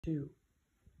2.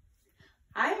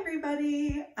 Hi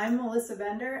everybody, I'm Melissa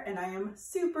Bender and I am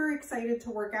super excited to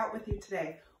work out with you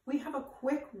today. We have a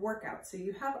quick workout, so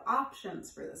you have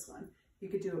options for this one. You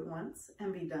could do it once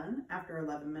and be done after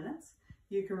 11 minutes.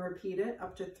 You can repeat it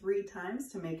up to 3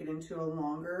 times to make it into a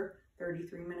longer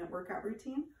 33-minute workout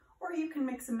routine, or you can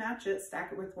mix and match it,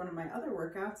 stack it with one of my other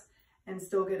workouts and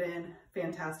still get in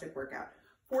fantastic workout.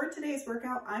 For today's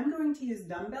workout, I'm going to use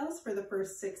dumbbells for the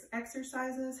first 6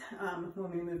 exercises.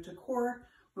 When we move to core,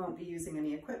 we won't be using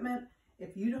any equipment.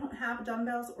 If you don't have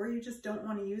dumbbells or you just don't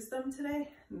want to use them today,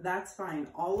 that's fine.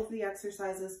 All of the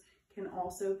exercises can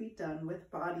also be done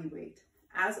with body weight.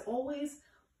 As always,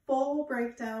 full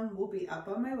breakdown will be up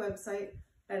on my website,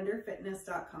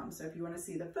 benderfitness.com. So if you want to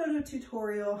see the photo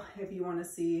tutorial, if you want to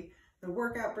see the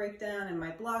workout breakdown and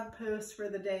my blog post for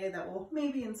the day that will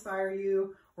maybe inspire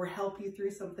you or help you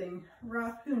through something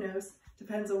rough, who knows,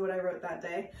 depends on what I wrote that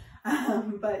day,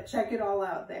 but check it all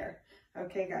out there.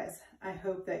 Okay guys, I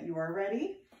hope that you are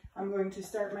ready. I'm going to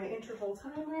start my interval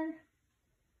timer.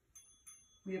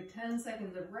 We have 10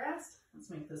 seconds of rest. Let's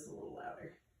make this a little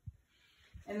louder.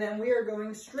 And then we are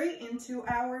going straight into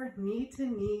our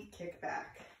knee-to-knee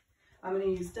kickback. I'm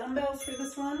going to use dumbbells for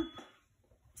this one.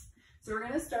 So we're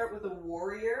going to start with a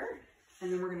warrior,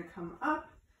 and then we're going to come up,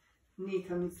 knee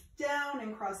comes down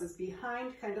and crosses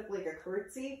behind, kind of like a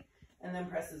curtsy, and then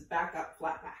presses back up,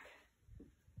 flat back.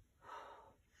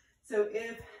 So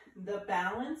if the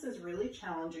balance is really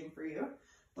challenging for you,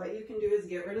 what you can do is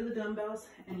get rid of the dumbbells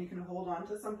and you can hold on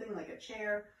to something like a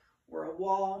chair or a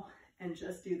wall and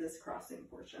just do this crossing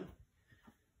portion.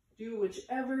 Do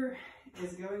whichever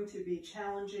is going to be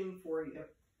challenging for you.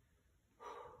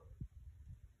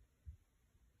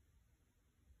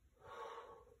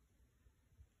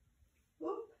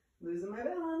 Whoop, losing my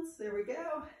balance. There we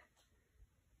go.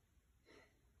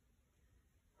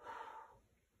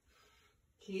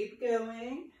 Keep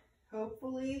going.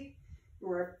 Hopefully you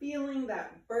are feeling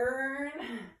that burn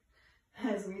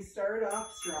as we start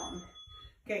off strong.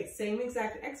 Okay, same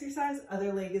exact exercise,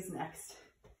 other leg is next.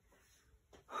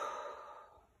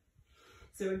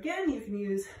 So again, you can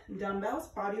use dumbbells,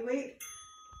 body weight,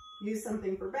 use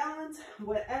something for balance,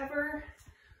 whatever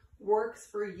works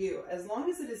for you. As long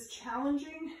as it is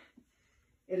challenging,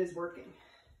 it is working.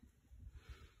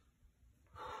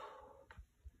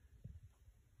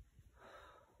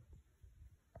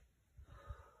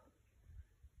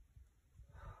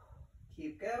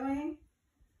 Keep going.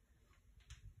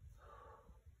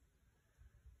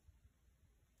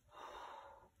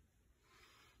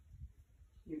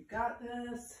 You've got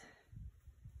this.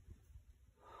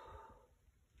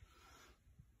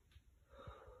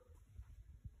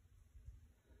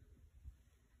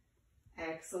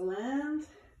 Excellent.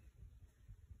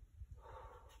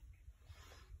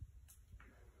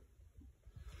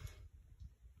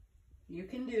 You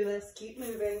can do this. Keep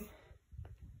moving.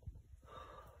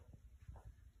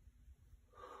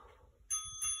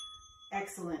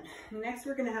 Excellent. Next,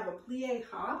 we're going to have a plie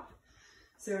hop.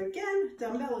 So again,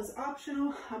 dumbbell is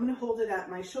optional. I'm going to hold it at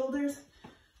my shoulders.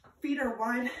 Feet are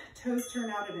wide, toes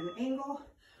turn out at an angle.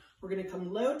 We're going to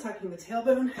come low, tucking the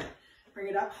tailbone, bring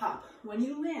it up, hop. When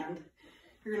you land,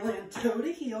 you're going to land toe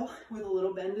to heel with a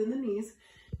little bend in the knees,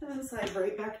 and then slide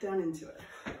right back down into it.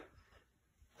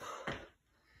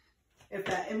 If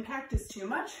that impact is too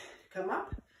much, come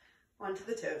up onto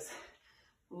the toes.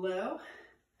 Low,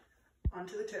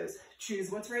 onto the toes. Choose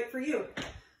what's right for you.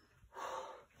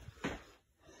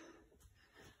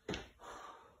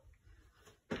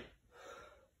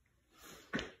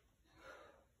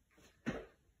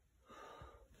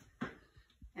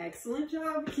 Excellent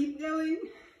job. Keep going.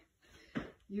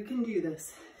 You can do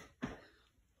this.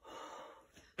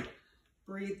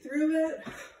 Breathe through it.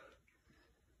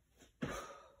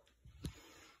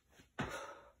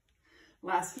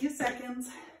 Last few seconds.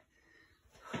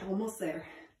 Almost there.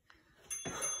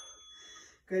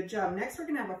 Good job. Next, we're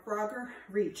going to have a Frogger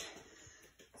reach.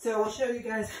 So I'll show you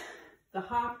guys the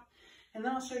hop, and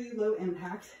then I'll show you low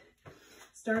impact.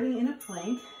 Starting in a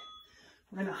plank,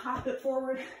 we're going to hop it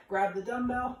forward, grab the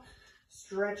dumbbell,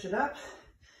 stretch it up,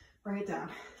 bring it down.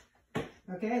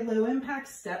 Okay, low impact,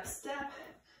 step, step,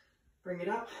 bring it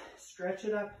up, stretch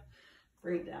it up,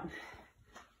 bring it down.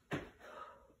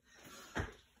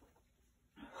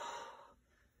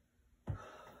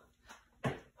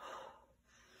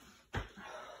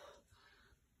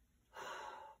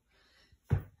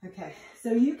 Okay,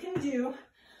 so you can do,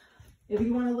 if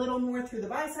you want a little more through the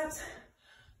biceps,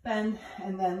 bend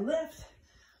and then lift.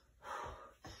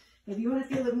 If you want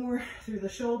to feel it more through the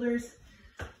shoulders,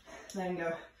 then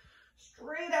go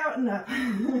straight out and up.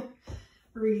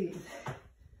 Breathe.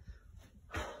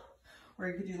 or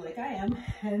you could do like I am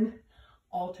and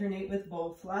alternate with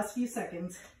both. Last few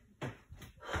seconds.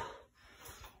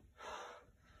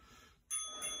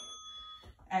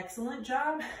 Excellent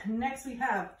job. Next we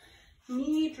have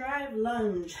knee drive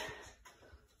lunge.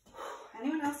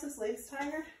 Anyone else's legs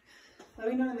tired? Let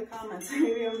me know in the comments.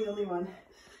 Maybe I'm the only one.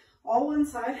 All one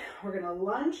side. We're gonna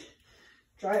lunge,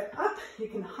 drive up. You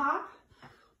can hop,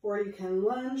 or you can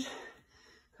lunge,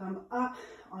 come up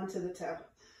onto the toe.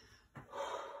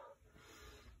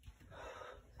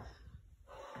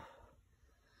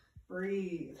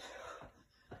 Breathe.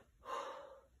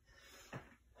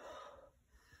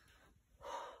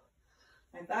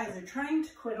 My thighs are trying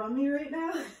to quit on me right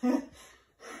now,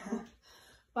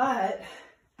 but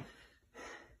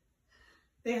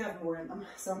they have more in them,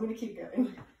 so I'm going to keep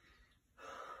going.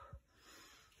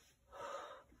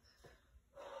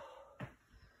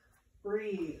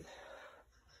 Breathe.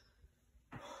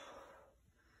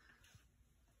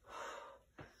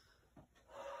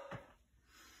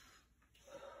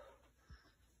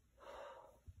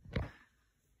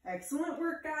 Excellent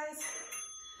work, guys.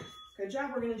 Good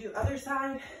job. We're going to do other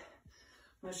side.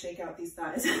 I'm going to shake out these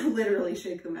thighs. Literally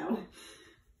shake them out.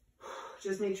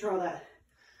 Just make sure all that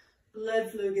blood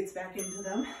flow gets back into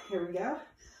them. Here we go.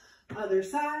 Other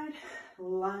side.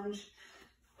 Lunge.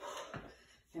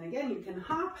 And again, you can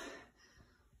hop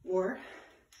or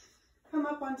come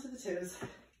up onto the toes.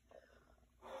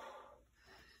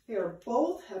 They are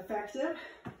both effective.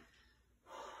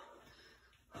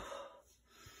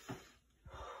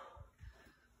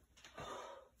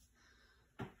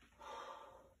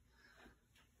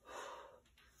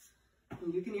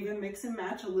 You can even mix and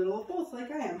match a little of both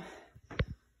like I am.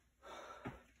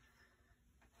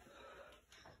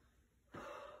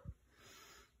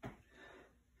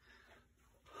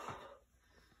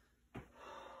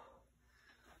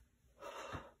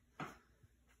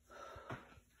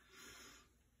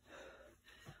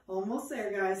 Almost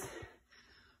there, guys.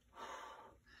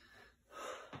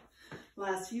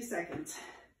 Last few seconds.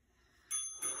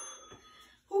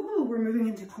 Woohoo, we're moving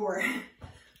into core.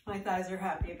 My thighs are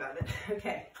happy about it.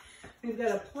 Okay, we've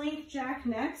got a plank jack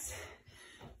next.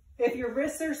 If your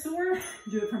wrists are sore,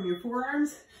 do it from your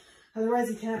forearms. Otherwise,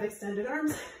 you can have extended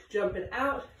arms. Jump it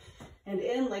out and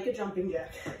in like a jumping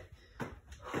jack.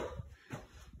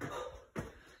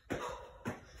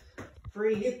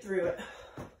 Breathe through it.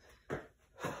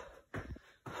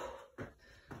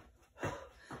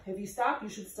 If you stop, you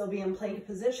should still be in plank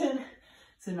position.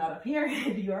 So not up here.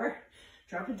 If you are,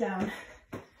 drop it down.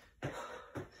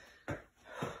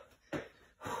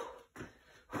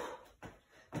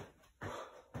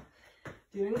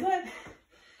 Doing good.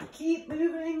 Keep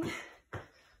moving.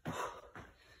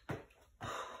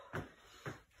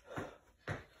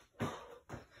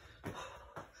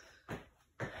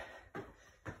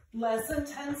 Less than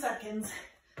 10 seconds.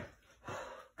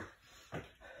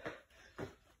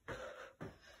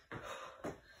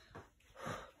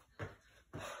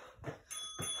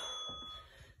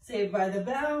 Saved by the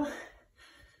Bell.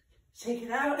 Shake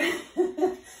it out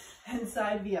and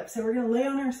side V up. So we're going to lay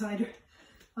on our side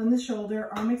on the shoulder,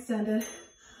 arm extended.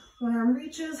 When arm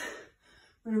reaches,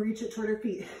 we're going to reach it toward our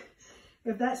feet.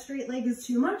 If that straight leg is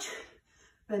too much,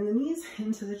 bend the knees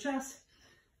into the chest,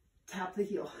 tap the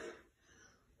heel.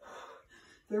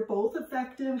 They're both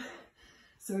effective.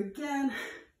 So again,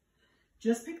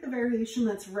 just pick the variation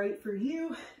that's right for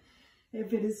you.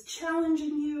 If it is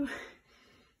challenging you,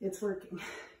 it's working.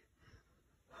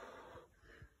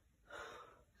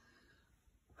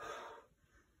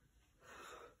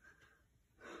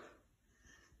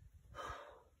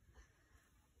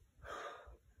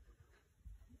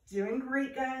 Doing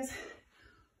great, guys.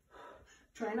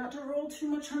 Try not to roll too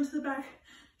much onto the back.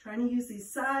 Trying to use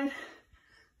these side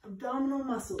abdominal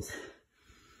muscles.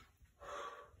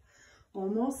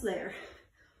 Almost there.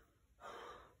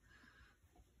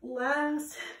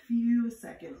 Last few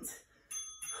seconds.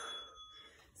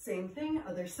 Same thing,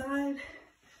 other side.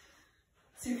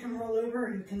 So you can roll over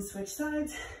or you can switch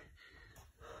sides.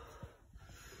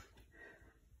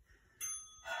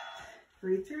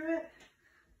 Breathe through it.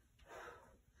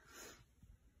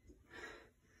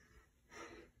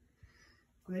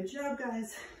 Good job,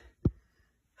 guys.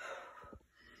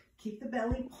 Keep the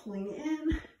belly pulling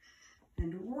in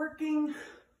and working.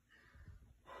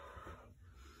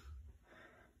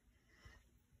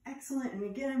 Excellent. And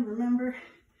again, remember,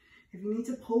 if you need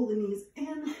to pull the knees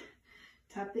in,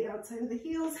 tap the outside of the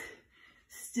heels,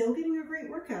 still getting a great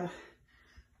workout.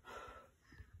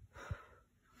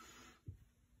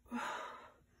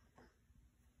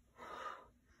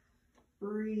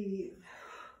 Breathe.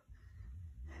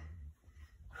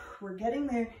 We're getting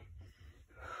there.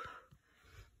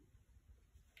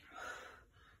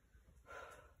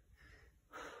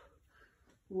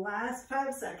 Last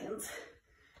 5 seconds.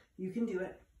 You can do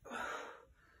it.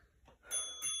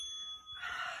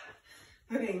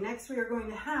 Okay, next we are going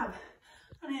to have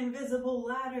an invisible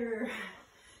ladder.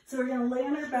 So we're gonna lay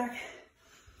on our back.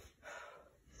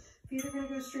 Feet are gonna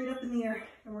go straight up in the air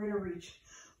and we're gonna reach.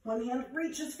 One hand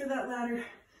reaches for that ladder,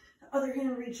 the other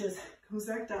hand reaches, comes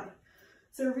back down.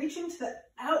 So reaching to the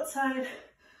outside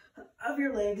of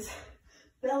your legs,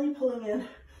 belly pulling in,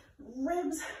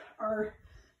 ribs are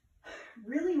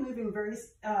really moving very,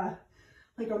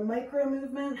 like a micro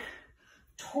movement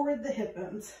toward the hip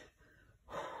bones.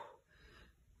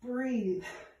 Breathe.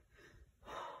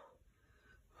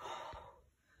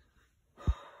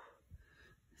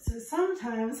 So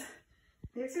sometimes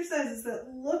the exercises that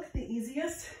look the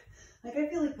easiest, like I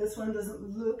feel like this one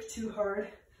doesn't look too hard,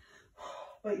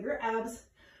 but your abs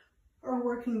are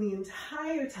working the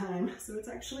entire time, so it's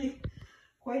actually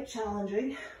quite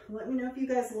challenging. Let me know if you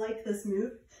guys like this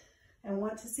move and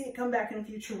want to see it come back in a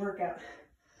future workout.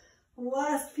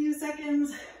 Last few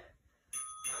seconds.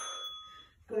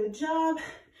 Good job.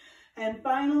 And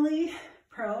finally,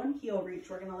 prone heel reach.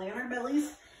 We're gonna lay on our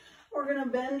bellies. We're gonna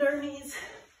bend our knees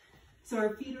so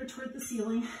our feet are toward the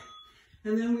ceiling.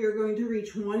 And then we are going to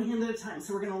reach one hand at a time.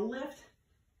 So we're gonna lift,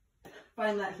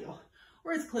 find that heel,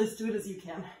 or as close to it as you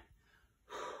can.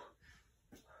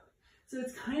 So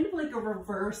it's kind of like a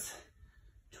reverse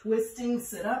twisting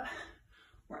sit-up.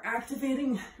 We're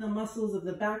activating the muscles of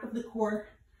the back of the core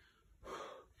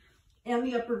and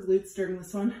the upper glutes during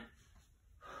this one.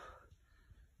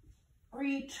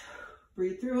 Reach,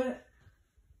 breathe through it.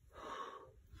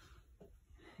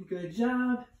 Good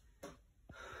job.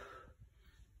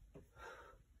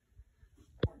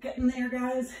 We're getting there,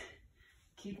 guys.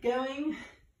 Keep going.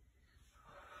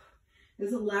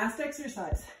 This is the last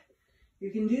exercise.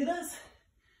 You can do this.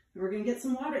 We're gonna get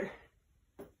some water.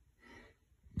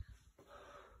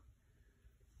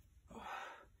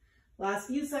 Last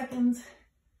few seconds.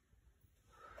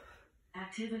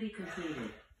 Activity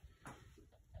completed.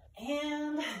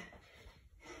 And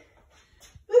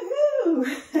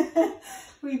woohoo!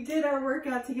 We did our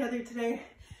workout together today.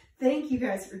 Thank you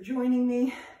guys for joining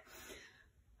me.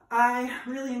 I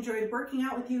really enjoyed working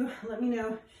out with you. Let me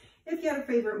know if you had a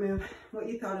favorite move, what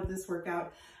you thought of this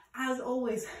workout. As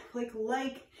always, click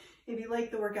like if you like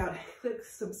the workout. Click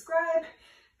subscribe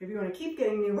if you want to keep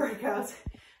getting new workouts.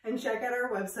 And check out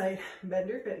our website,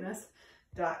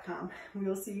 benderfitness.com. We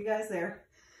will see you guys there.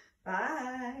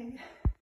 Bye.